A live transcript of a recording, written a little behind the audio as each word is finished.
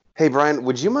Hey Brian,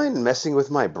 would you mind messing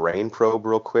with my brain probe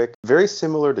real quick? Very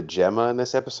similar to Gemma in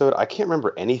this episode. I can't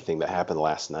remember anything that happened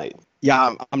last night.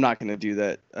 Yeah, I'm not going to do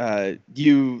that.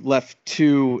 You left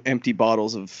two empty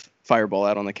bottles of Fireball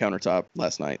out on the countertop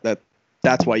last night.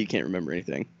 That's why you can't remember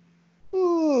anything.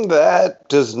 That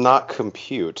does not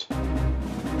compute.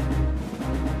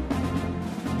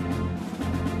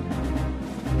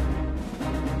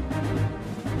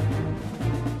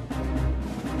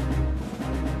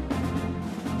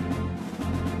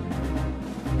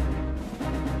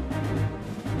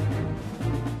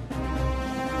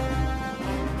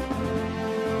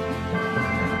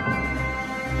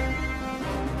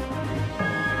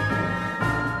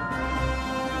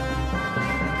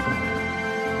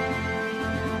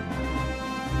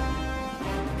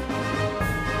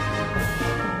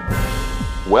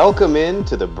 Welcome in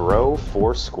to the Bro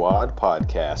Force Squad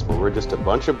podcast, where we're just a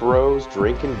bunch of bros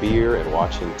drinking beer and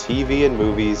watching TV and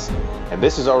movies. And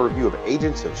this is our review of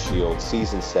Agents of S.H.I.E.L.D.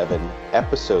 Season 7,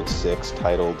 Episode 6,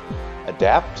 titled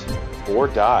Adapt or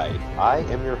Die. I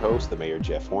am your host, the Mayor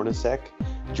Jeff Hornacek.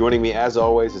 Joining me, as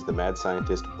always, is the mad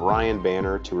scientist Brian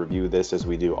Banner to review this as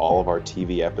we do all of our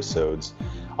TV episodes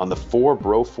on the 4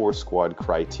 Bro Force Squad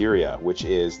criteria, which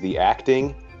is the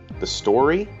acting, the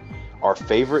story, our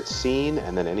favorite scene,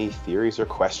 and then any theories or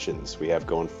questions we have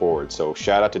going forward. So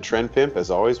shout out to Trend Pimp, as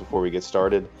always, before we get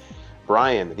started.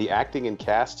 Brian, the acting and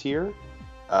cast here,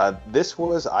 this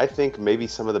was, I think, maybe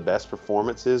some of the best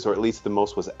performances, or at least the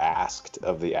most was asked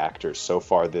of the actors so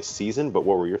far this season, but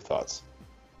what were your thoughts?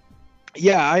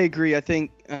 Yeah, I agree.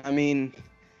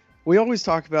 We always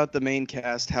talk about the main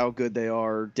cast, how good they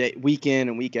are week in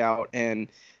and week out, and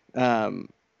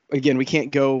again, we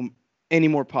can't go any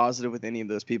more positive with any of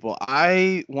those people.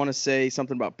 I want to say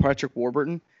something about Patrick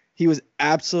Warburton. He was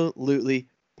absolutely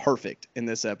perfect in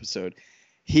this episode.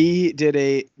 He did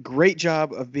a great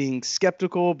job of being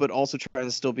skeptical, but also trying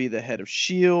to still be the head of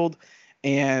S.H.I.E.L.D.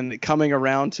 and coming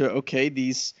around to, okay,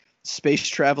 these space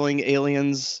traveling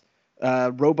aliens,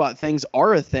 robot things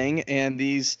are a thing, and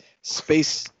these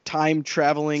space time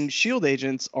traveling S.H.I.E.L.D.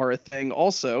 agents are a thing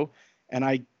also. And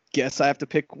I guess I have to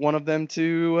pick one of them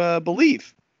to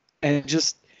believe. And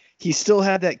just, he still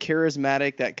had that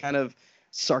charismatic, that kind of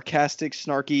sarcastic,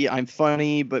 snarky, I'm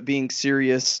funny, but being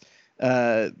serious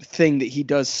thing that he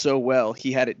does so well.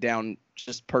 He had it down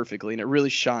just perfectly, and it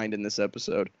really shined in this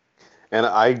episode. And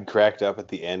I cracked up at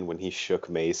the end when he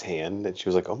shook May's hand, and she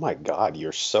was like, oh my God,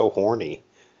 you're so horny.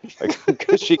 Like,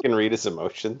 because she can read his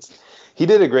emotions. He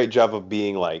did a great job of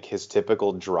being like his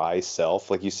typical dry self.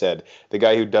 Like you said, the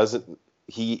guy who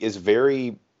he is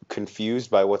very confused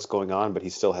by what's going on, but he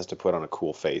still has to put on a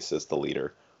cool face as the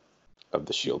leader of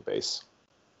the S.H.I.E.L.D. base.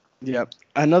 Yep.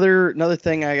 Another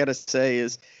thing I gotta say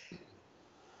is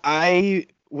I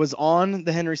was on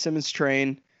the Henry Simmons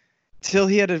train till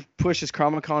he had to push his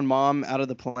Chromacon mom out of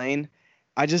the plane.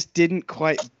 I just didn't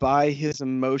quite buy his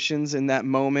emotions in that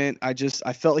moment. I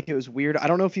felt like it was weird. I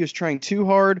don't know if he was trying too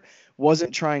hard,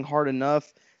 wasn't trying hard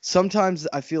enough. Sometimes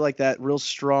I feel like that real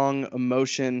strong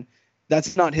emotion,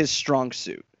 that's not his strong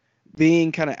suit.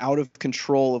 Being kind of out of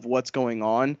control of what's going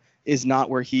on is not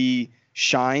where he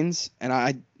shines. And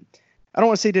I don't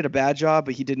want to say he did a bad job,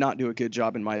 but he did not do a good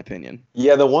job in my opinion.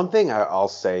 Yeah, the one thing I'll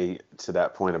say to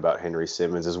that point about Henry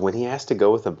Simmons is when he has to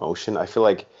go with emotion, I feel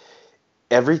like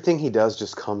everything he does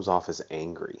just comes off as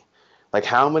angry. Like,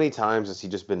 how many times has he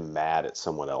just been mad at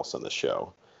someone else on the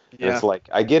show? And Yeah. it's like,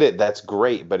 I get it, that's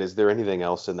great, but is there anything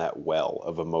else in that well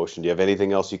of emotion? Do you have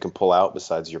anything else you can pull out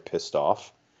besides you're pissed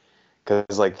off?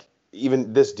 Because, like,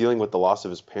 even this dealing with the loss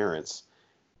of his parents,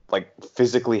 like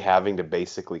physically having to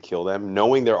basically kill them,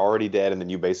 knowing they're already dead, and then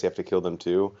you basically have to kill them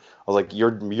too. I was like,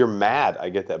 you're mad. I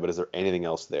get that, but is there anything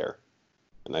else there?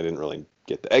 And I didn't really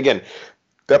get that. Again,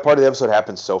 that part of the episode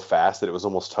happened so fast that it was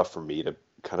almost tough for me to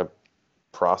kind of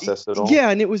process it all. Yeah,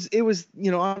 and it was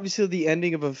obviously the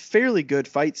ending of a fairly good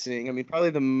fight scene. I mean,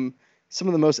 probably some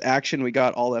of the most action we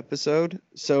got all episode.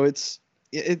 So it's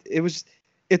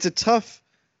a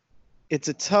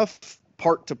tough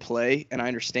part to play, and I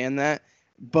understand that.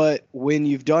 But when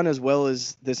you've done as well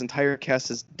as this entire cast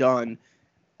has done,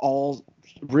 all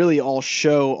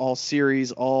show, all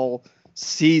series, all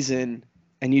season,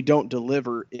 and you don't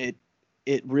deliver, it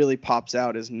really pops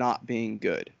out as not being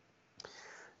good.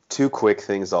 Two quick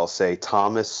things I'll say.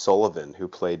 Thomas Sullivan, who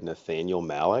played Nathaniel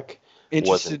Malik.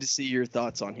 Interested to see your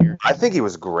thoughts on here. I think he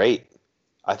was great.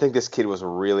 I think this kid was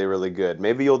really, really good.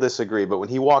 Maybe you'll disagree, but when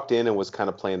he walked in and was kind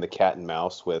of playing the cat and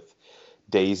mouse with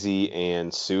Daisy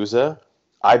and Sousa,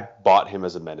 I bought him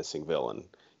as a menacing villain.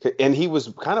 And he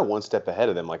was kind of one step ahead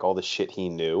of them, like all the shit he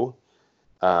knew.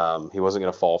 He wasn't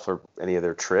going to fall for any of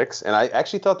their tricks. And I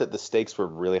actually thought that the stakes were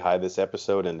really high this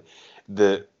episode, and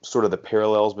the sort of the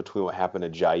parallels between what happened to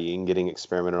Jiaying getting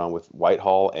experimented on with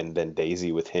Whitehall and then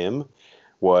Daisy with him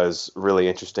was really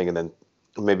interesting. And then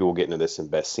maybe we'll get into this in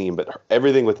best scene, but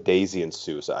everything with Daisy and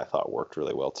Sousa I thought worked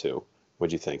really well too.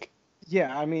 What'd you think?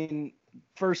 Yeah, I mean,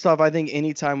 first off, I think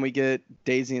anytime we get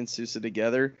Daisy and Sousa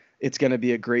together, it's going to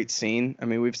be a great scene. I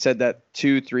mean, we've said that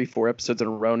 2, 3, 4 episodes in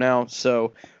a row now,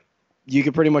 so you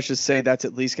could pretty much just say that's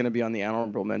at least going to be on the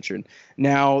honorable mention.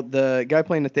 Now, the guy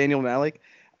playing Nathaniel Malik,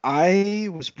 I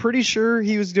was pretty sure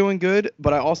he was doing good,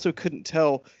 but I also couldn't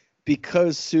tell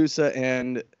because Sousa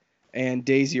and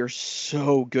Daisy are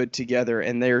so good together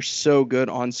and they're so good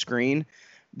on screen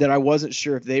that I wasn't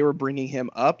sure if they were bringing him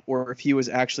up or if he was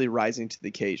actually rising to the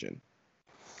occasion.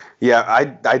 Yeah,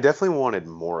 I definitely wanted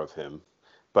more of him,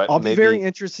 but I'll be very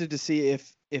interested to see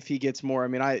if he gets more. I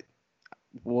mean,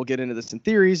 we'll get into this in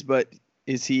theories, but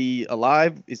is he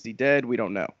alive? Is he dead? We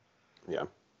don't know. Yeah,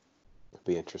 it'll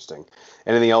be interesting.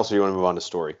 Anything else, or you want to move on to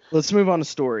story? Let's move on to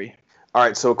story. All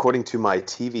right, so according to my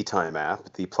TV Time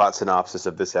app, the plot synopsis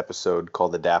of this episode,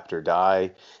 called Adapt or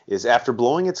Die, is after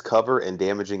blowing its cover and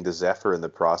damaging the Zephyr in the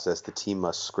process, the team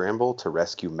must scramble to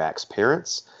rescue Mac's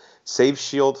parents, save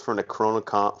S.H.I.E.L.D. from a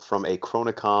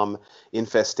Chronicom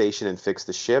infestation, and fix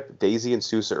the ship. Daisy and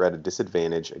Sousa are at a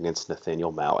disadvantage against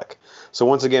Nathaniel Malik. So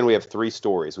once again, we have 3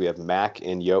 stories. We have Mac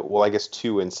and I guess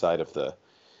 2 inside of the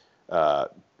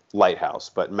lighthouse,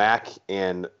 but Mac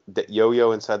and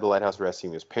Yo-Yo inside the lighthouse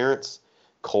rescuing his parents.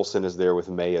 Coulson is there with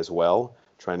May as well,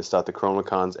 trying to stop the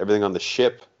Chronicons. Everything on the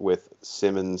ship with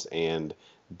Simmons and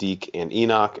Deke and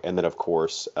Enoch, and then of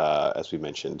course, as we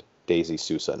mentioned, Daisy,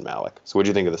 Sousa, and Malik. So what do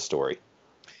you think of the story?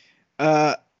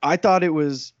 I thought it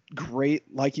was great.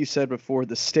 Like you said before,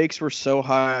 the stakes were so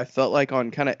high. I felt like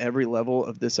on kind of every level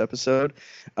of this episode.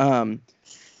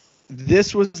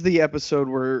 This was the episode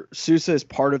where Sousa is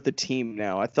part of the team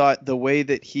now. I thought the way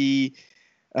that he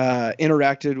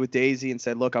interacted with Daisy and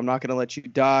said, look, I'm not going to let you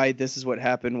die. This is what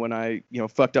happened when I,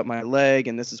 fucked up my leg,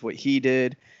 and this is what he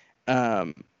did.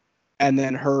 And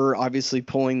then her obviously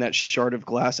pulling that shard of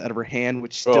glass out of her hand,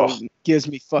 which still gives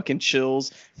me fucking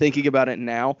chills thinking about it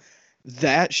now.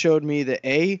 That showed me that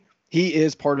he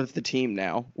is part of the team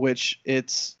now, which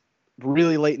it's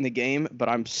really late in the game, but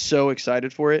I'm so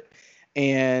excited for it.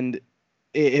 And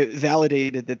it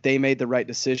validated that they made the right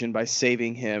decision by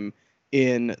saving him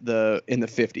in the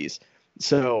 50s.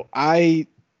 So I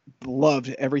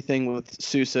loved everything with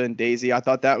Sousa and Daisy. I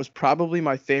thought that was probably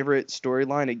my favorite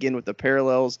storyline, again with the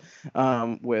parallels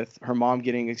with her mom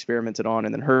getting experimented on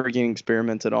and then her getting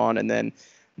experimented on, and then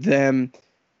them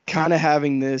kind of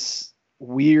having this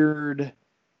weird,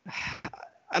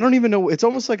 I don't even know, it's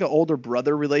almost like an older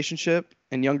brother relationship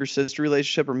and younger sister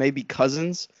relationship, or maybe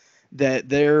cousins, that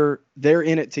they're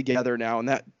in it together now, and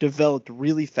that developed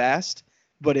really fast,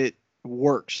 but it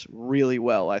works really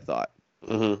well, I thought.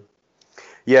 Mm-hmm.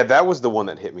 Yeah, that was the one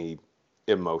that hit me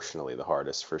emotionally the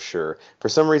hardest, for sure. For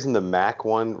some reason, the Mac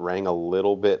one rang a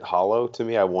little bit hollow to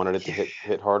me. I wanted it to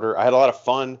hit harder. I had a lot of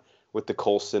fun with the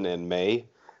Coulson and May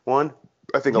one.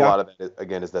 I think a lot of that,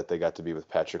 again, is that they got to be with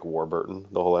Patrick Warburton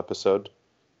the whole episode.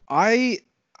 I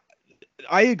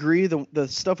agree. The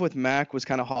stuff with Mac was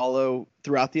kind of hollow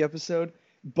throughout the episode,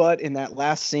 but in that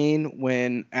last scene,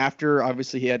 when after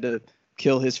obviously he had to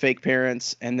kill his fake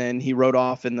parents, and then he rode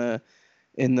off in the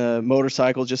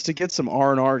motorcycle just to get some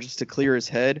R&R, just to clear his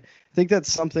head. I think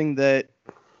that's something that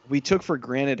we took for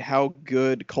granted, how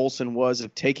good Coulson was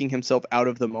of taking himself out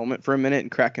of the moment for a minute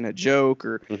and cracking a joke,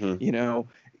 or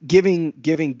giving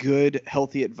good,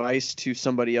 healthy advice to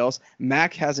somebody else.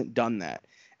 Mac hasn't done that.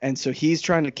 And so he's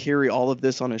trying to carry all of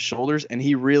this on his shoulders, and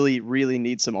he really, really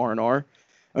needs some R&R.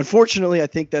 Unfortunately, I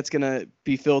think that's going to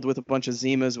be filled with a bunch of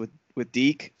Zimas with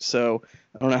Deke, so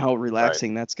I don't know how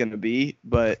relaxing that's going to be.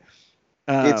 But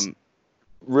it's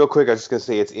real quick, I was just going to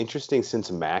say, it's interesting, since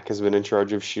Mac has been in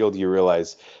charge of S.H.I.E.L.D., you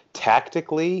realize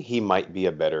tactically he might be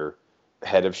a better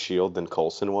head of S.H.I.E.L.D. than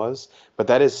Coulson was, but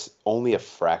that is only a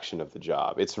fraction of the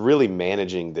job. It's really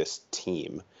managing this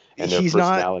team and their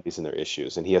personalities and their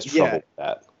issues, and he has trouble with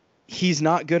that. He's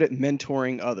not good at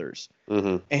mentoring others,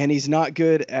 and he's not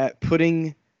good at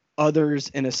putting others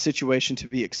in a situation to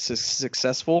be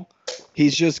successful.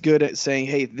 He's just good at saying,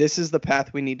 hey, this is the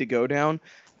path we need to go down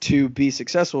to be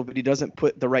successful, but he doesn't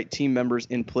put the right team members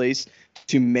in place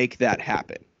to make that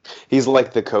happen. He's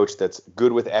like the coach that's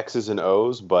good with X's and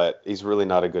O's, but he's really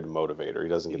not a good motivator. He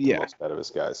doesn't get the most out of his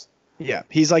guys. Yeah,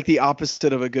 he's like the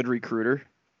opposite of a good recruiter.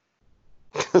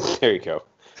 There you go.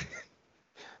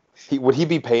 Would he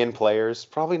be paying players?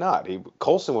 Probably not.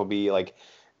 Coulson would be like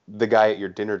the guy at your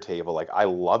dinner table, like, I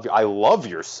love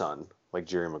your son. like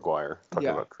Jerry Maguire talking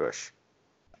about Kush.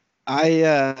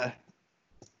 Yeah,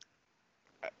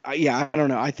 I don't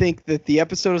know. I think that the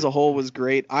episode as a whole was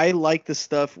great. I like the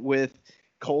stuff with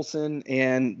Coulson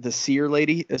and the seer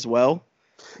lady as well.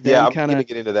 Yeah, I'm going to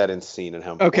get into that in scene and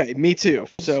how important. Okay, me too.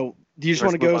 So do you just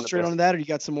want to go straight on to that, or you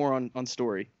got some more on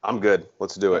story? I'm good.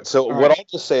 Let's do it. So what I'll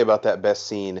just say about that best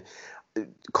scene,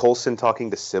 Coulson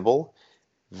talking to Sybil,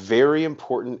 very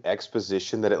important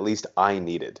exposition that at least I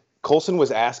needed. Coulson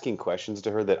was asking questions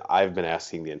to her that I've been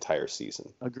asking the entire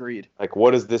season. Agreed. Like,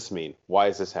 what does this mean? Why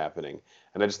is this happening?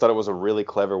 And I just thought it was a really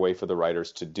clever way for the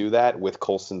writers to do that with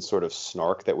Coulson's sort of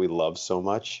snark that we love so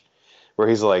much, where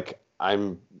he's like,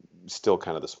 I'm still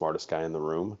kind of the smartest guy in the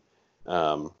room.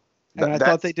 And I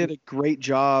thought they did a great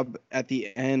job at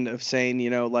the end of saying, you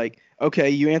know, like, okay,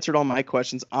 you answered all my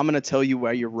questions. I'm going to tell you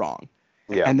why you're wrong.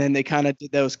 Yeah. And then they kind of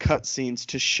did those cut scenes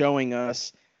to showing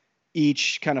us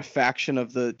each kind of faction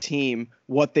of the team,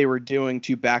 what they were doing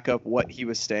to back up what he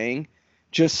was saying.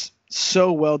 Just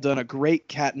so well done. A great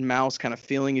cat and mouse kind of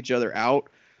feeling each other out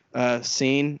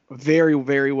scene. Very,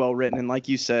 very well written. And like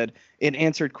you said, it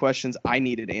answered questions I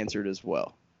needed answered as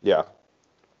well. Yeah.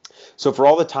 So for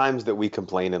all the times that we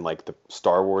complain in like the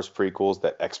Star Wars prequels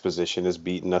that exposition has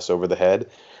beaten us over the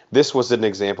head, this was an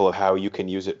example of how you can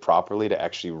use it properly to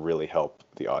actually really help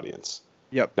the audience.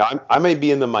 Yep. Now, I may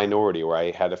be in the minority where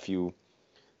I had a few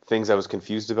things I was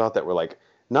confused about that were like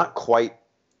not quite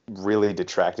really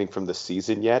detracting from the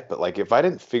season yet, but like if I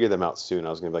didn't figure them out soon, I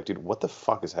was going to be like, dude, what the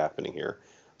fuck is happening here?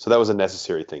 So that was a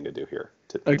necessary thing to do here.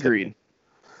 Agreed.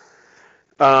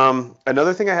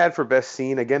 Another thing I had for best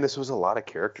scene, again, this was a lot of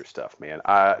character stuff, man.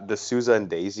 The Sousa and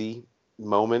Daisy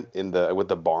moment with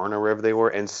the barn or wherever they were,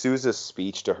 and Sousa's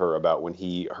speech to her about when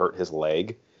he hurt his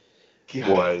leg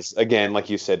was, again, like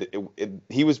you said,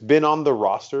 he was been on the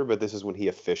roster, but this is when he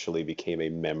officially became a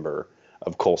member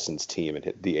of Coulson's team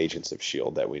and the Agents of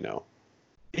S.H.I.E.L.D. that we know.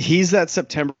 He's that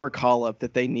September call-up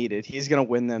that they needed. He's going to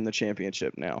win them the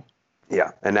championship now.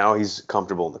 Yeah, and now he's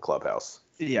comfortable in the clubhouse.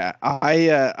 Yeah,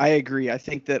 I agree. I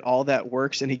think that all that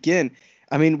works. And again,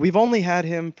 I mean, we've only had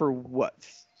him for what,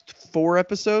 4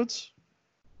 episodes?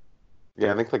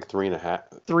 Yeah, I think like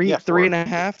 3.5. Three and a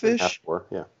half-ish? 4,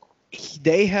 yeah.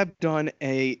 They have done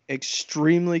a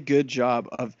extremely good job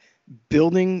of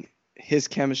building his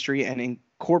chemistry and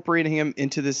incorporating him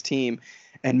into this team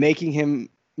and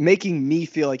making me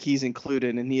feel like he's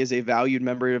included and he is a valued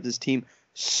member of this team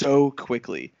so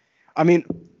quickly. I mean,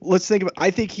 let's think about.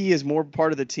 I think he is more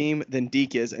part of the team than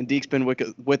Deke is, and Deke's been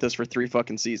with us for 3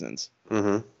 fucking seasons.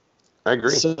 Mm-hmm. I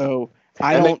agree. So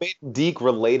they made Deke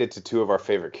related to 2 of our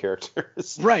favorite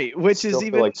characters, right? Which is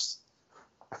even like,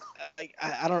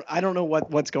 I don't know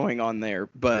what's going on there,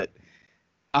 but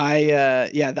I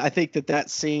think that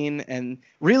scene, and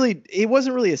really it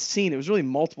wasn't really a scene. It was really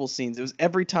multiple scenes. It was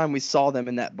every time we saw them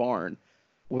in that barn,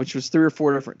 which was 3 or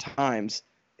 4 different times.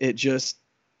 It just.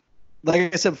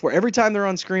 Like I said before, every time they're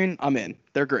on screen, I'm in.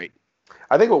 They're great.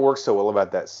 I think what works so well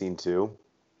about that scene, too,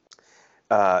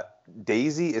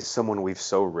 Daisy is someone we've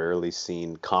so rarely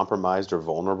seen compromised or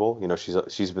vulnerable. You know,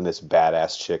 she's been this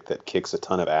badass chick that kicks a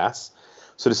ton of ass.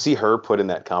 So to see her put in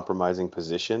that compromising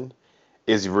position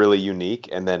is really unique.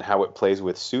 And then how it plays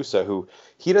with Sousa, who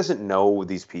he doesn't know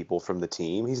these people from the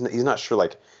team. He's not sure.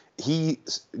 Like, he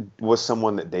was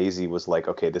someone that Daisy was like,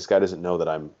 okay, this guy doesn't know that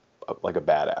I'm like a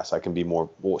badass. I can be more,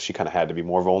 well, she kind of had to be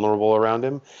more vulnerable around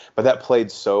him. But that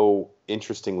played so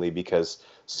interestingly because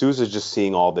Sousa's just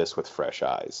seeing all this with fresh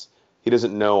eyes. He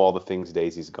doesn't know all the things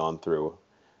Daisy's gone through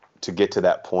to get to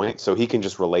that point. So he can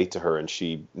just relate to her and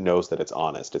she knows that it's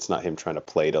honest. It's not him trying to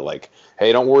play to like,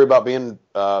 hey, don't worry about being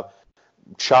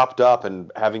chopped up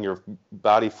and having your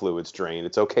body fluids drained.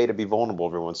 It's okay to be vulnerable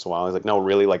every once in a while. He's like, no,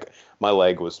 really, like my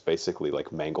leg was basically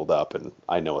like mangled up and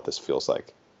I know what this feels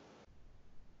like.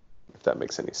 If that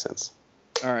makes any sense.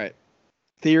 All right.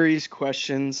 Theories,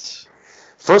 questions.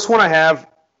 First one I have,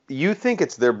 you think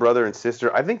it's their brother and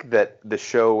sister. I think that the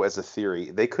show, as a theory,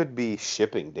 they could be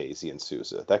shipping Daisy and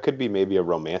Sousa. That could be maybe a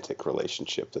romantic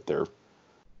relationship that they're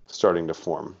starting to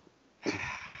form.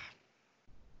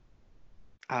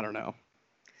 I don't know.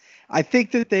 I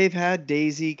think that they've had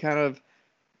Daisy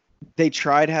they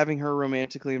tried having her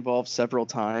romantically involved several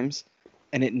times,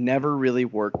 and it never really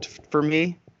worked for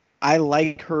me. I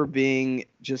like her being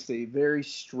just a very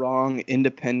strong,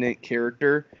 independent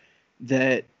character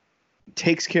that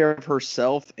takes care of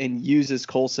herself and uses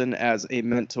Coulson as a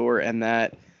mentor and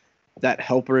that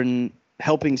helping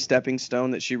stepping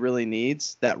stone that she really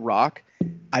needs, that rock.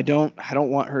 I don't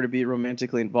want her to be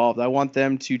romantically involved. I want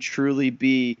them to truly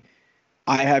be,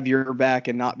 I have your back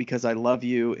and not because I love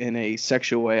you in a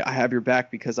sexual way. I have your back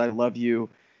because I love you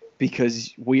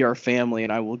because we are family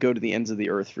and I will go to the ends of the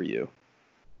earth for you.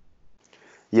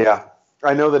 Yeah,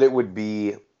 I know that it would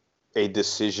be a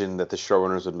decision that the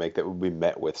showrunners would make that would be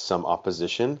met with some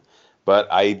opposition, but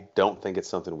I don't think it's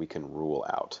something we can rule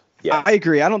out. Yeah, I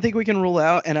agree. I don't think we can rule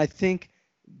out, and I think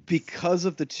because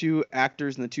of the two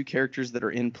actors and the two characters that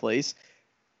are in place,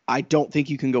 I don't think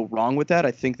you can go wrong with that.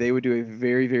 I think they would do a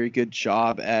very, very good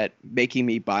job at making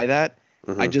me buy that.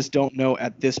 I just don't know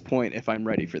at this point if I'm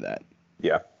ready for that.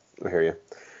 Yeah, I hear you.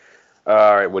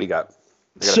 All right, what do you got?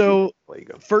 So,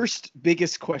 first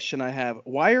biggest question I have,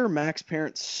 why are Mac's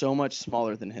parents so much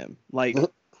smaller than him? Like,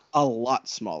 a lot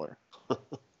smaller.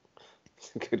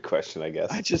 Good question, I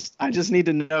guess. I just need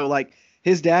to know, like,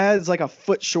 his dad's like a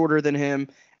foot shorter than him,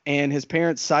 and his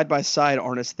parents side by side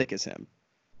aren't as thick as him.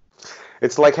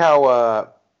 It's like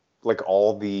how like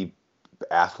all the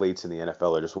athletes in the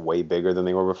NFL are just way bigger than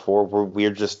they were before.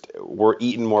 We're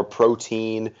eating more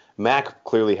protein. Mac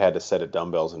clearly had a set of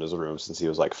dumbbells in his room since he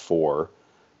was like 4.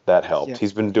 That helped. Yeah.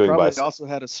 He's been doing probably also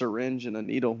had a syringe and a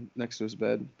needle next to his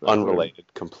bed. Unrelated,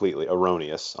 completely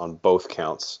erroneous on both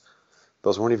counts.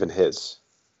 Those weren't even his.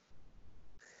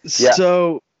 Yeah.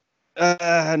 So,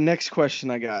 next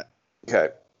question I got. Okay.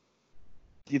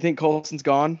 Do you think Coulson's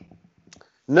gone?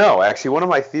 No, actually, one of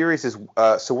my theories is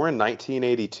so we're in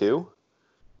 1982.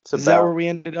 Is that where we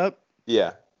ended up?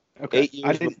 Yeah. Okay. 8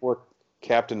 years before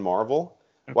Captain Marvel.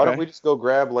 Okay. Why don't we just go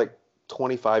grab like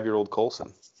 25-year-old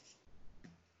Coulson?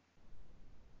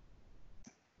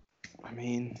 I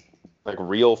mean, like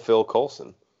real Phil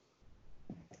Coulson.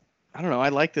 I don't know. I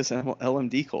like this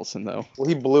LMD Coulson though. Well,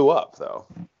 he blew up though.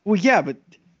 Well, yeah, but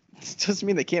it doesn't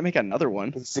mean they can't make another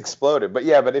one. It's exploded. But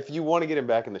yeah, but if you want to get him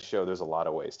back in the show, there's a lot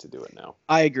of ways to do it now.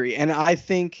 I agree. And I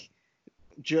think,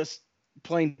 just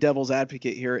playing devil's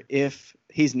advocate here, if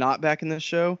he's not back in the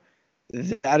show,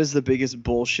 that is the biggest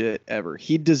bullshit ever.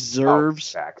 He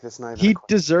deserves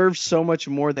deserves so much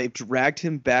more. They've dragged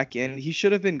him back in. He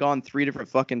should have been gone 3 different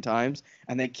fucking times,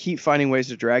 and they keep finding ways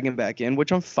to drag him back in,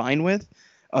 which I'm fine with,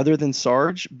 other than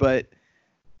Sarge, but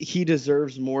he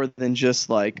deserves more than just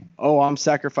like, oh, I'm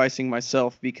sacrificing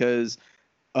myself because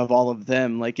of all of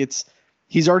them. Like,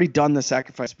 he's already done the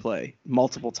sacrifice play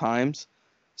multiple times.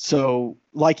 So,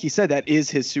 like he said, that is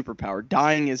his superpower.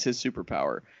 Dying is his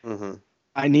superpower. Mm-hmm.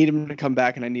 I need him to come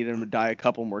back, and I need him to die a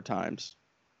couple more times.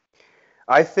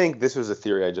 I think this was a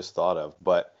theory I just thought of,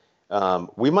 but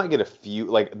we might get a few,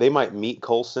 like, they might meet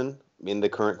Coulson in the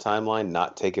current timeline,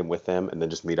 not take him with them, and then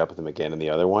just meet up with him again in the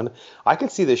other one. I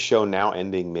could see this show now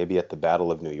ending maybe at the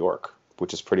Battle of New York,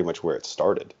 which is pretty much where it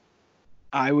started.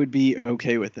 I would be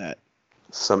okay with that.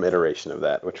 Some iteration of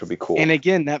that, which would be cool. And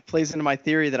again, that plays into my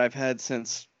theory that I've had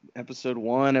since episode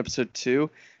 1, episode 2,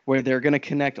 where they're going to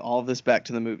connect all of this back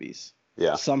to the movies.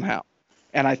 Yeah. Somehow.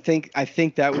 And I think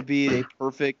that would be a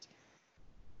perfect.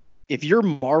 If you're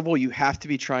Marvel, you have to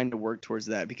be trying to work towards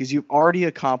that because you've already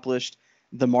accomplished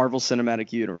the Marvel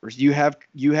Cinematic Universe. You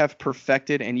have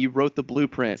perfected and you wrote the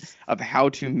blueprint of how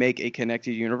to make a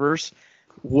connected universe.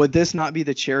 Would this not be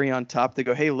the cherry on top to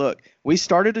go, hey, look, we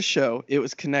started a show, it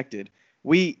was connected.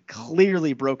 We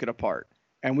clearly broke it apart,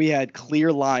 and we had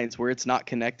clear lines where it's not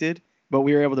connected, but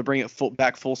we were able to bring it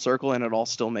back full circle, and it all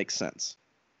still makes sense.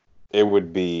 It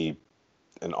would be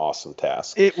an awesome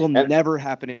task. It will never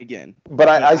happen again. But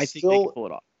I think they can pull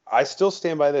it off. I still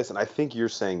stand by this, and I think you're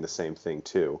saying the same thing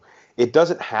too. It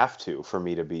doesn't have to for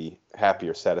me to be happy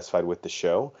or satisfied with the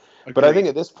show. Agreed. But I think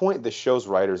at this point, the show's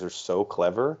writers are so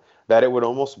clever that it would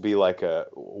almost be like a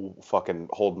fucking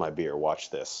hold my beer, watch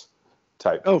this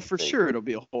type. Oh, for sure, it'll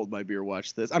be a hold my beer,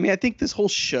 watch this. I mean, I think this whole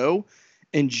show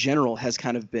in general has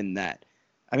kind of been that.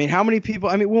 I mean, how many people?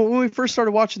 I mean, when we first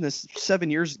started watching this 7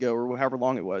 years ago, or however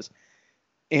long it was,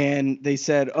 and they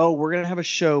said, "Oh, we're gonna have a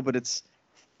show, but it's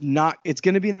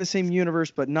going to be in the same universe,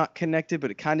 but not connected,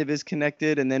 but it kind of is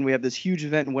connected." And then we have this huge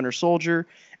event in Winter Soldier,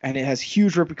 and it has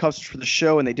huge repercussions for the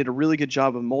show, and they did a really good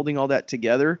job of molding all that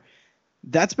together.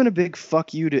 That's been a big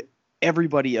fuck you to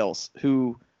everybody else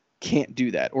who can't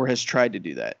do that or has tried to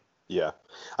do that. Yeah.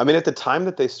 I mean, at the time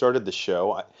that they started the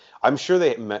show, I'm sure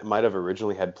they might have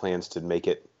originally had plans to make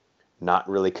it not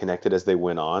really connected as they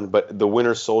went on. But the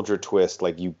Winter Soldier twist,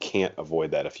 like, you can't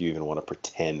avoid that if you even want to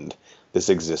pretend this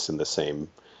exists in the same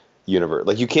universe.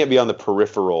 Like, you can't be on the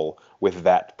peripheral with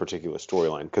that particular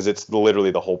storyline because it's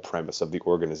literally the whole premise of the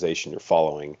organization you're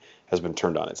following has been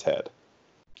turned on its head.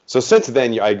 So since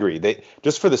then, I agree. They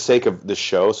just for the sake of the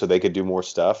show, so they could do more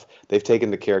stuff, they've taken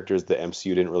the characters the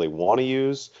MCU didn't really want to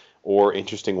use, or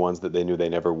interesting ones that they knew they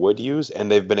never would use,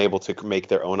 and they've been able to make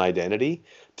their own identity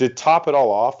to top it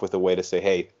all off with a way to say,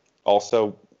 hey,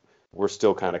 also, we're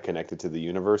still kind of connected to the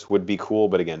universe. Would be cool,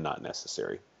 but again, not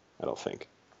necessary, I don't think.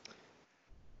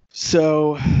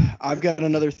 So I've got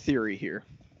another theory here.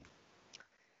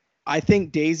 I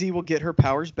think Daisy will get her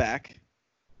powers back.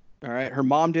 All right. Her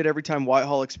mom did every time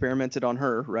Whitehall experimented on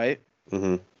her, right?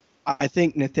 Mm-hmm. I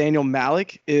think Nathaniel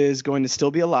Malik is going to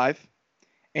still be alive.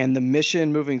 And the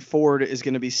mission moving forward is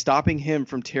going to be stopping him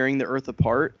from tearing the Earth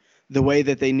apart the way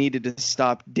that they needed to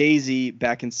stop Daisy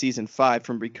back in season 5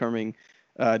 from becoming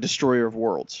Destroyer of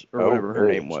Worlds or whatever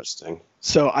her name was.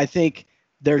 So I think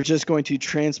they're just going to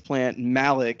transplant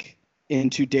Malik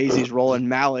into Daisy's role, and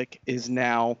Malik is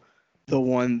now the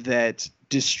one that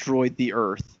destroyed the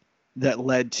Earth that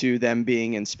led to them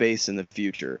being in space in the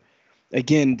future.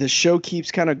 Again, the show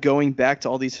keeps kind of going back to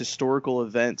all these historical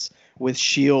events with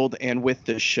S.H.I.E.L.D. and with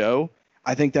the show.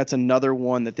 I think that's another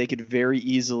one that they could very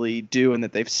easily do and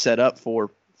that they've set up for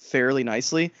fairly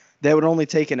nicely. That would only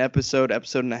take an episode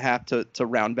and a half to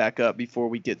round back up before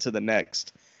we get to the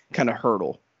next kind of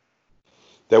hurdle.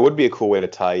 That would be a cool way to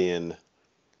tie in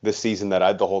the season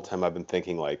that the whole time I've been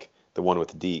thinking, like the one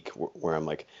with Deke, where I'm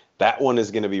like, that one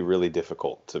is going to be really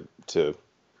difficult to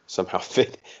somehow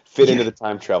fit into the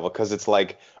time travel, because it's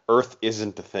like Earth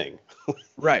isn't the thing.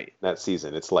 Right. That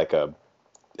season, it looks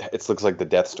like the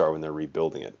Death Star when they're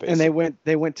rebuilding it. Basically. And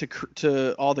they went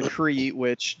to all the Kree,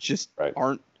 which just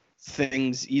aren't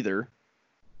things either.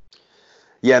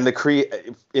 Yeah, and the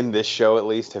Kree in this show at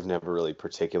least have never really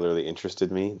particularly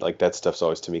interested me. Like that stuff's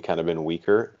always to me kind of been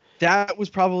weaker. That was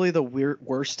probably the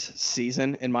worst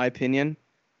season in my opinion,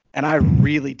 and I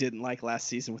really didn't like last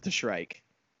season with the Shrike.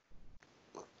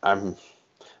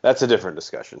 That's a different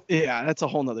discussion. Yeah, that's a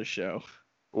whole nother show.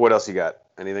 What else you got?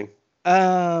 Anything?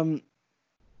 I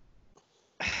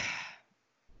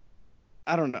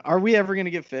don't know. Are we ever gonna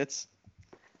get Fitz?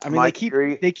 I mean,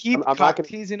 they keep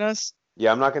teasing us.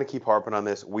 Yeah, I'm not gonna keep harping on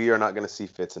this. We are not gonna see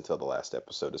Fitz until the last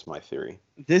episode, is my theory.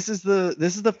 This is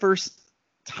the first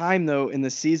time though in the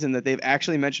season that they've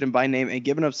actually mentioned him by name and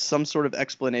given us some sort of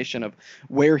explanation of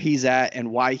where he's at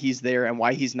and why he's there and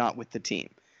why he's not with the team.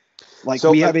 Like,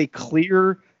 we have a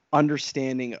clear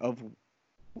understanding of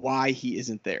why he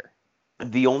isn't there.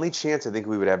 The only chance I think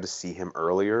we would have to see him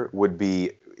earlier would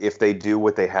be if they do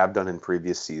what they have done in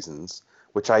previous seasons,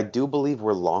 which I do believe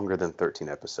were longer than 13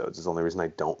 episodes. Is the only reason I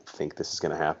don't think this is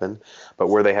going to happen. But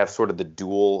where they have sort of the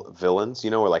dual villains,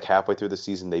 where like halfway through the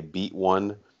season they beat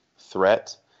one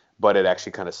threat, but it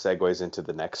actually kind of segues into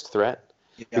the next threat.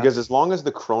 Yeah. Because as long as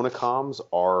the Chronicoms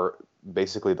are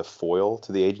basically the foil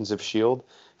to the Agents of S.H.I.E.L.D.,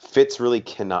 Fitz really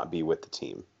cannot be with the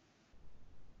team.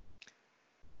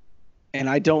 And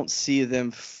I don't see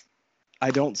them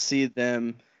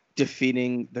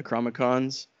defeating the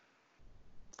Chromicons.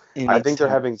 I think they're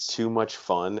having too much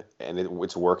fun, and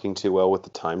it's working too well with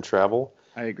the time travel.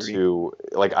 I agree.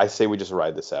 I say we just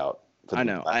ride this out. I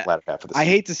know. Latter half of the season. I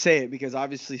hate to say it because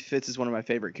obviously Fitz is one of my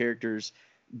favorite characters,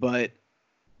 but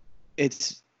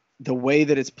it's the way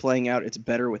that it's playing out. It's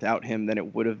better without him than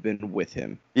it would have been with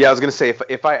him. Yeah, I was gonna say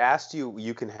if I asked you,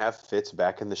 you can have Fitz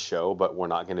back in the show, but we're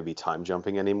not gonna be time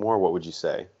jumping anymore. What would you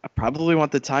say? I probably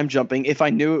want the time jumping if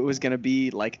I knew it was gonna be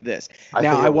like this.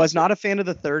 I was not a fan of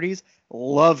the 30s.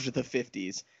 Loved the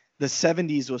 50s. The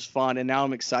 70s was fun, and now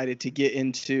I'm excited to get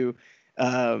into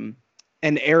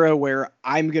an era where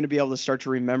I'm going to be able to start to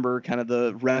remember kind of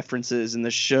the references and the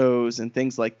shows and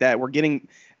things like that. We're getting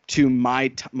to my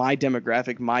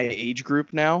demographic, my age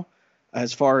group now,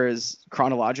 as far as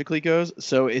chronologically goes.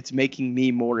 So it's making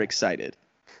me more excited.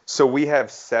 So we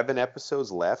have 7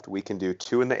 episodes left. We can do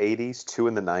 2 in the 80s, 2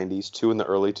 in the 90s, 2 in the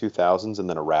early 2000s, and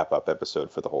then a wrap-up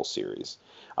episode for the whole series.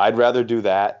 I'd rather do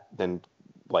that than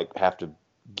have to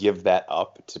give that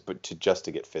up to just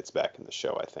to get Fitz back in the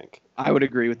show, I think. I would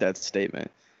agree with that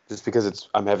statement. Just because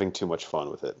I'm having too much fun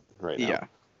with it right now. Yeah.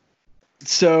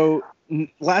 So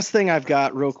last thing I've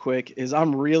got real quick is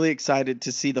I'm really excited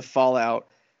to see the fallout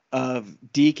of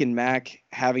Deke and Mac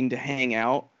having to hang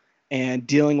out and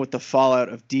dealing with the fallout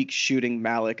of Deke shooting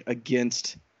Malik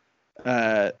against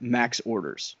Mac's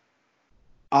orders.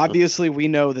 Obviously, we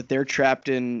know that they're trapped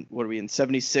in, what are we, in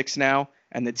 76 now,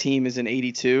 and the team is in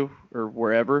 82 or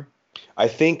wherever? I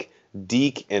think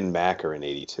Deke and Mac are in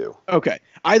 82. Okay.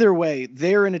 Either way,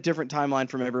 they're in a different timeline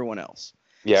from everyone else.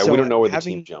 Yeah, so we don't know where the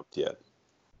team jumped yet.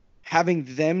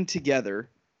 Having them together,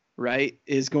 right,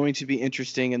 is going to be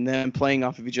interesting, and them playing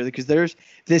off of each other, because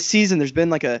this season there's been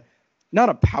like not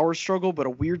a power struggle, but a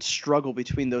weird struggle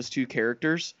between those two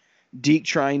characters. Deke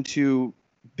trying to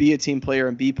be a team player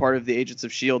and be part of the Agents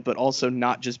of S.H.I.E.L.D., but also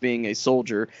not just being a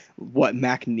soldier, what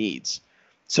Mac needs.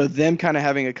 So them kind of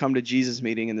having a come to Jesus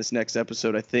meeting in this next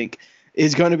episode, I think,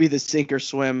 is going to be the sink or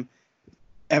swim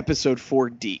episode for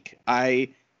Deke.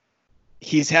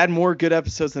 He's had more good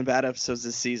episodes than bad episodes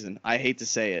this season. I hate to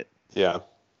say it. Yeah.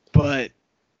 But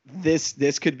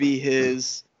this could be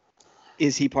his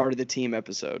is he part of the team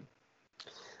episode.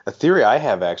 A theory I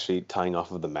have, actually tying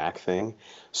off of the Mac thing.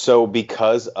 So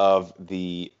because of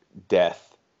the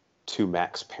death to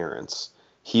Mac's parents,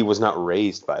 he was not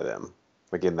raised by them,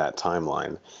 like in that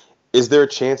timeline. Is there a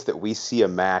chance that we see a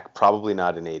Mac, probably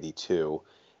not in 82,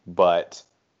 but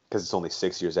because it's only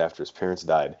 6 years after his parents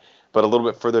died, but a little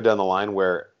bit further down the line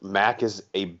where Mac is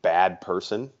a bad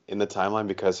person in the timeline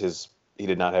because he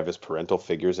did not have his parental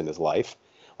figures in his life?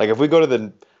 Like if we go to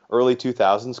the early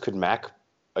 2000s, could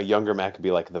a younger Mac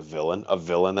be like a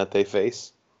villain that they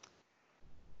face?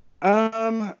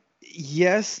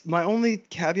 Yes. My only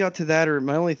caveat to that, or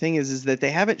my only thing is that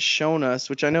they haven't shown us,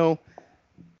 which I know.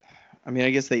 I mean,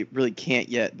 I guess they really can't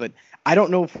yet, but I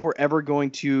don't know if we're ever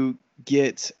going to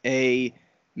get a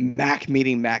Mac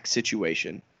meeting Mac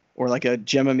situation or like a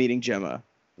Gemma meeting Gemma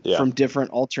from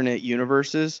different alternate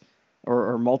universes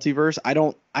or multiverse. I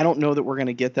don't know that we're going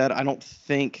to get that.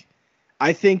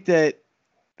 I think that,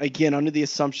 again, under the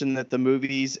assumption that the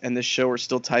movies and the show are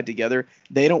still tied together,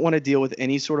 they don't want to deal with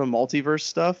any sort of multiverse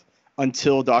stuff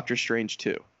until Doctor Strange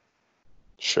 2.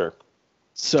 Sure.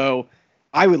 So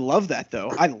I would love that,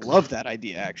 though. I love that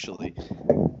idea, actually.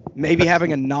 Maybe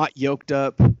having a not yoked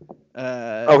up.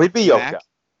 He'd be yoked up.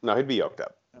 No, he'd be yoked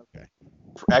up. Okay.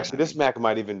 Actually, this Mac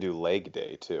might even do leg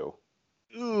day, too.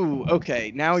 Ooh,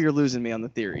 okay. Now you're losing me on the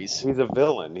theories. He's a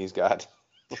villain. He's got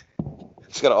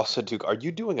to also do. Are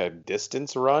you doing a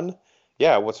distance run?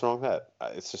 Yeah. What's wrong with that?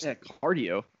 It's just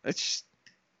cardio. It's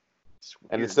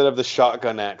and instead of the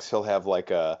shotgun axe, he'll have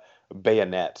like a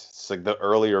bayonet. It's like the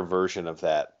earlier version of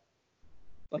that.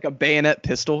 Like a bayonet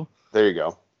pistol. There you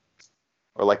go.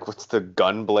 Or like what's the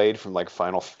gun blade from like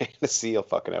Final Fantasy? He'll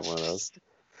fucking have one of those.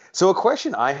 So a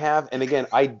question I have, and again,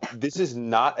 this is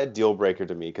not a deal breaker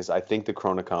to me because I think the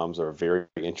Chronocoms are a very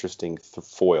interesting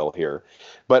foil here,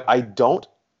 but I don't.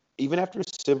 Even after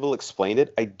Sybil explained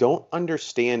it, I don't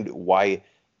understand why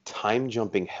time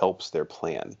jumping helps their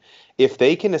plan. If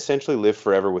they can essentially live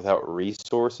forever without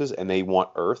resources and they want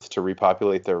Earth to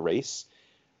repopulate their race,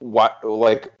 why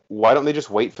don't they just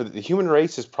wait for the human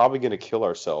race is probably going to kill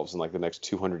ourselves in like the next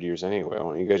 200 years anyway. Why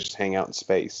don't you guys just hang out in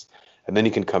space and then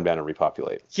you can come down and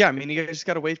repopulate? Yeah, I mean, you guys just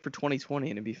got to wait for 2020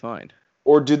 and it'd be fine.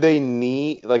 Or do they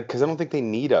need, because I don't think they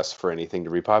need us for anything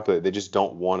to repopulate. They just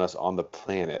don't want us on the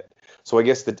planet. So I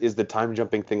guess is the time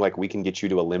jumping thing like we can get you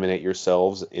to eliminate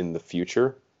yourselves in the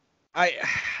future? I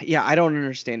don't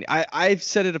understand. I've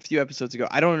said it a few episodes ago.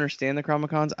 I don't understand the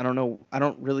Chromacons. I don't know. I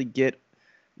don't really get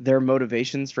their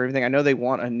motivations for everything. I know they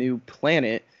want a new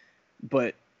planet,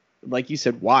 but like you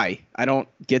said, why? I don't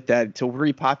get that. To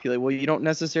repopulate. Well, you don't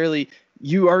necessarily.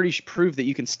 You already proved that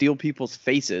you can steal people's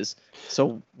faces.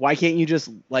 So why can't you just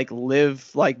like live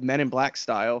like Men in Black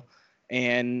style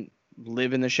and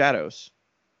live in the shadows?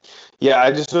 Yeah,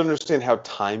 I just don't understand how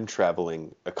time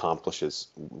traveling accomplishes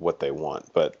what they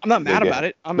want. But I'm not mad about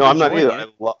it. I'm not either.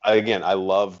 I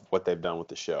love what they've done with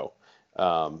the show,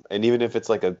 and even if it's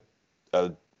like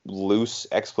a loose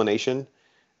explanation,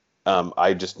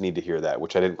 I just need to hear that,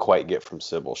 which I didn't quite get from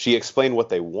Sybil. She explained what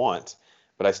they want,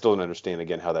 but I still don't understand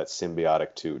again how that's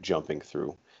symbiotic to jumping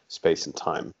through space and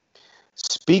time.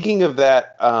 Speaking of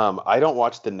that, I don't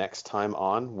watch The Next Time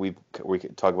On. We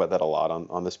can talk about that a lot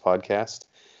on this podcast.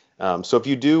 So if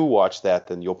you do watch that,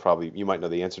 then you might know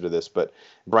the answer to this. But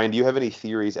Brian, do you have any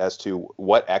theories as to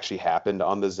what actually happened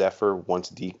on the Zephyr once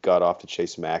Deke got off to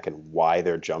chase Mac and why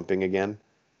they're jumping again?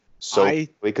 So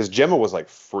because Gemma was like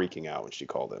freaking out when she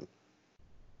called him.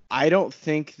 I don't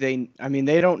think they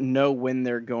don't know when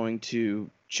they're going to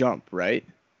jump, right?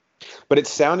 But it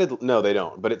sounded, no, they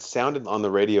don't. But it sounded on the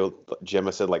radio,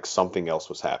 Gemma said like something else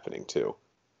was happening too.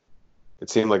 It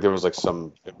seemed like there was like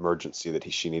some emergency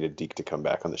that she needed Deke to come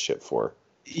back on the ship for.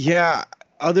 Yeah,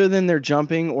 other than they're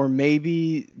jumping, or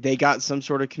maybe they got some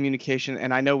sort of communication.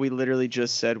 And I know we literally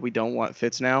just said we don't want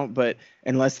Fitz now, but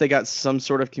unless they got some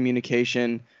sort of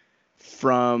communication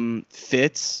from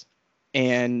Fitz,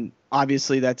 and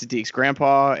obviously that's Deke's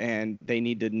grandpa, and they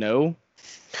need to know.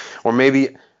 Or maybe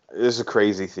this is a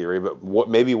crazy theory, but what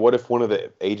if one of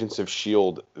the agents of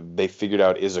S.H.I.E.L.D. they figured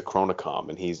out is a Chronocom,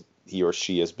 and he or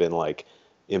she has been like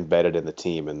embedded in the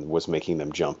team and was making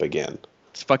them jump again.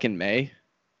 It's fucking May.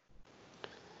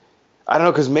 I don't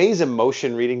know, because May's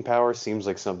emotion reading power seems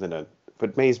like something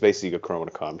but May's basically a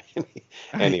Chronocom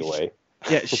anyway.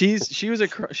 Yeah, she's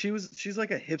like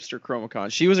a hipster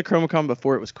Chromacon. She was a Chromacon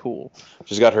before it was cool.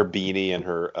 She's got her beanie and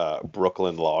her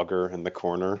Brooklyn lager in the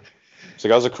corner. She's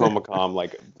like, I was a Chromacon.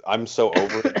 Like, I'm so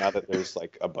over it now that there's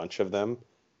like a bunch of them.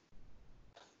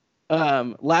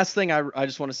 Last thing I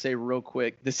just want to say real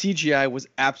quick, the CGI was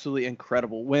absolutely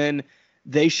incredible when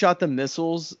they shot the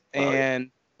missiles and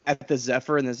at the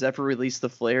Zephyr and the Zephyr released the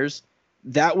flares,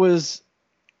 that was,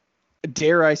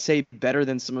 dare I say, better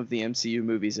than some of the MCU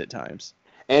movies at times.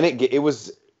 And it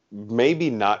was maybe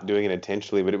not doing it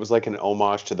intentionally, but it was like an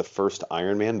homage to the first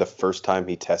Iron Man, the first time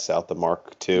he tests out the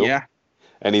Mark II. Yeah.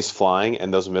 And he's flying,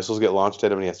 and those missiles get launched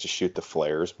at him, and he has to shoot the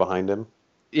flares behind him.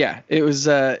 Yeah, it was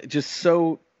just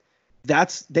so.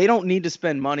 They don't need to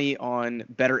spend money on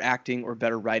better acting or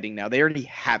better writing now. They already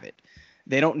have it.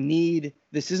 They don't need.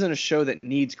 This isn't a show that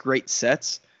needs great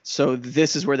sets, so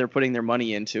this is where they're putting their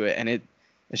money into it, and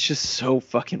it's just so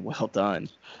fucking well done.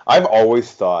 I've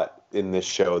always thought in this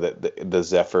show that the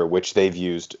Zephyr, which they've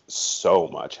used so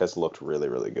much, has looked really,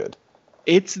 really good.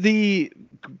 It's the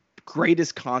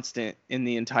greatest constant in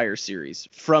the entire series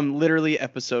from literally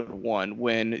episode 1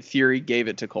 when Fury gave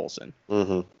it to Coulson.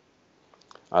 Mm-hmm.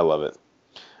 I love it.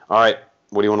 All right.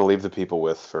 What do you want to leave the people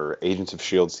with for Agents of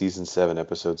S.H.I.E.L.D. Season 7,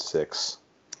 Episode 6?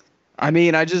 I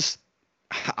mean, I just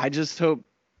hope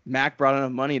Mac brought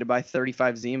enough money to buy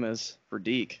 35 Zimas for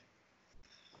Deke.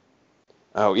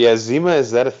 Oh, yeah. Zima,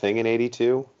 is that a thing in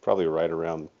 82? Probably right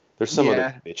around. There's some Yeah.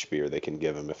 other bitch beer they can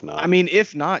give him if not. I mean,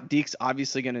 if not, Deke's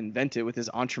obviously going to invent it with his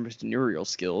entrepreneurial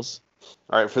skills.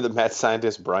 All right. For the mad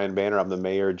scientist, Brian Banner, I'm the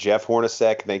mayor, Jeff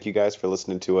Hornacek. Thank you guys for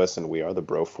listening to us, and we are the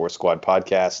Bro Force Squad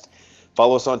podcast.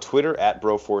 Follow us on Twitter at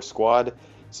Bro Force Squad.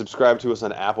 Subscribe to us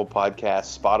on Apple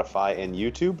Podcasts, Spotify, and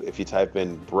YouTube. If you type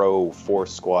in Bro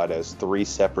Force Squad as 3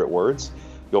 separate words,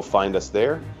 you'll find us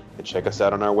there. And check us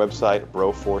out on our website,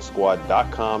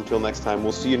 broforcesquad.com. Till next time,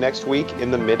 we'll see you next week in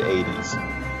the mid-'80s.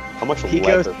 How much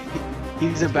leather?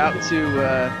 He's about to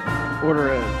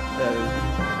order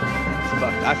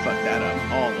I fucked that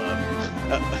up all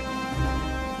up.